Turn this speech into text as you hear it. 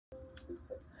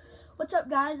What's up,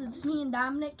 guys? It's me and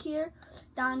Dominic here.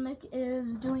 Dominic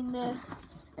is doing the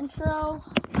intro.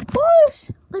 Whoosh!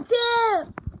 What's up?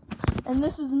 And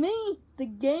this is me, the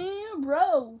Game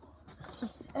Bro.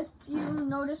 If you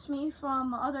notice me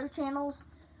from other channels,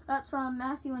 that's from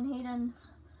Matthew and Hayden's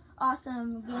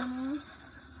Awesome Gaming.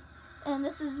 And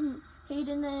this is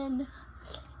Hayden and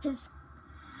his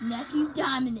nephew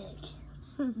Dominic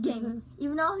gaming.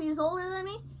 Even though he's older than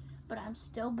me, but I'm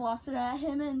still bossing at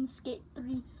him in Skate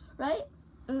 3, right?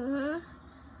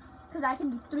 Because I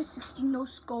can do 360 no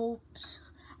scopes.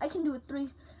 I can do a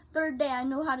third day. I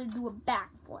know how to do a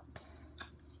backflip.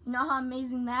 You know how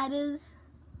amazing that is?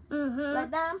 Right,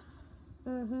 Dom?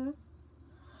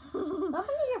 What happened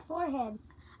to your forehead?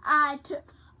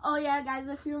 Oh yeah, guys,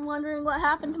 if you're wondering what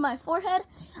happened to my forehead,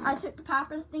 I took the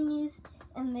popper thingies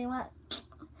and they went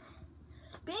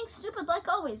being stupid like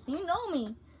always. You know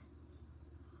me.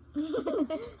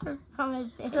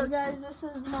 So guys, this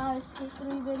is my Skate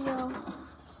 3 video.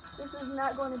 This is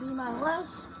not going to be my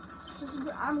last.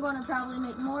 I'm going to probably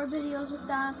make more videos with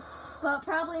Dom, but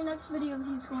probably next video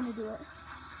he's going to do it.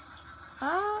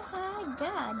 Oh my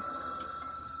god.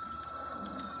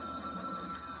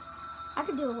 I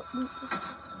could do this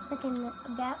freaking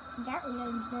Gatling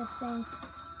in this thing.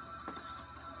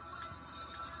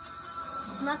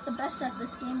 I'm not the best at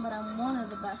this game, but I'm one of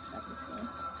the best at this game.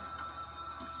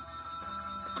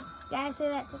 Gotta say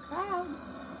that to the crowd.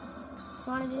 You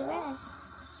wanna be the best.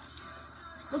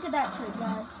 Look at that trick,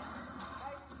 guys.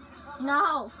 You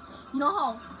know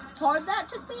how hard that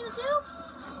took me to do?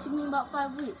 It took me about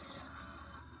 5 weeks.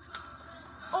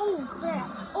 Oh crap.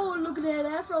 Oh, look at that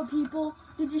afro, people.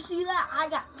 Did you see that? I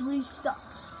got 3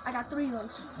 stuffs. I got 3 of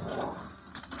those.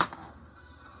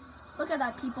 Look at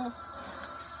that, people.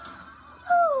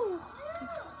 Woo!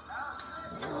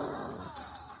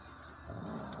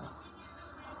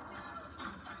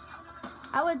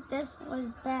 This was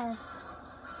best.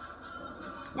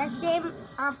 Next game,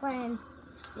 I'm playing.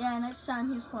 Yeah, next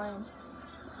time he's playing.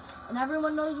 And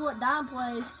everyone knows what Dom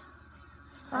plays.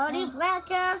 Cody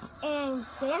Blackhurst and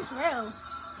Saints Row.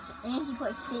 And he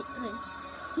plays Skate 3.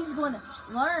 He's going to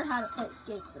learn how to play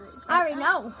Skate 3. I already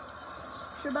know.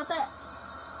 Sure about that?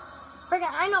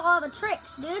 Freaking, I know all the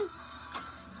tricks, dude.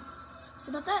 Sure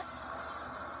about that?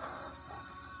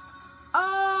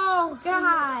 Oh,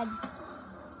 God.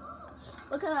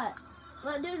 Look at that.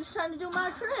 That dude's trying to do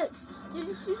my tricks. Did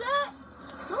you see that?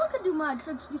 No one can do my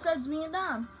tricks besides me and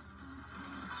Dom.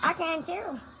 I can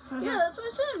too. Yeah, that's what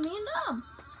I said, me and Dom.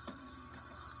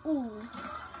 Ooh.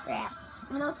 Yeah.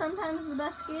 You know, sometimes the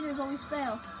best skaters always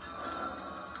fail.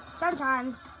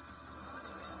 Sometimes.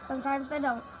 Sometimes they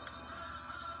don't.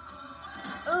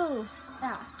 Ooh.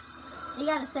 Ah. You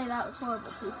gotta say that was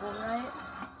horrible, people, right?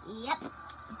 Yep.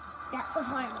 That was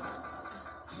horrible.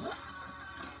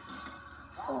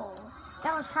 Oh.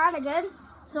 That was kind of good.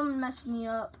 Someone messed me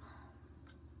up.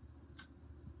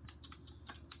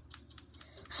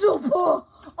 Super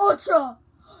Ultra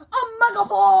Mega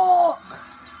Hawk!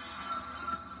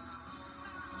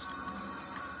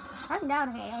 Calm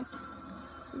down, hand.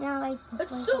 You know, like...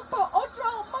 It's Super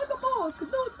Ultra Mega Hawk!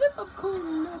 No dip, I'm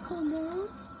calm down.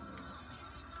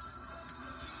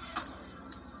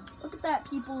 Look at that,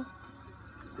 people.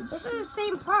 This is the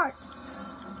same part.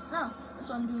 No, that's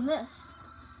why I'm doing this.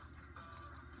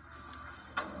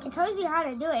 It tells you how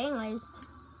to do it anyways.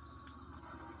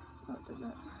 Oh, it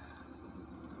doesn't.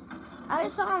 I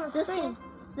just saw on the screen.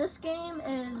 This game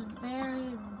is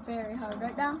very, very hard.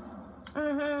 Right, Dom?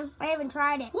 I haven't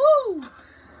tried it. Woo!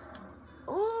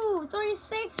 Ooh,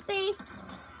 360.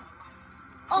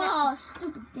 Oh,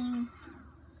 stupid thing.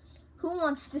 Who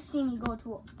wants to see me go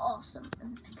to an awesome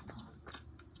Mega Hawk?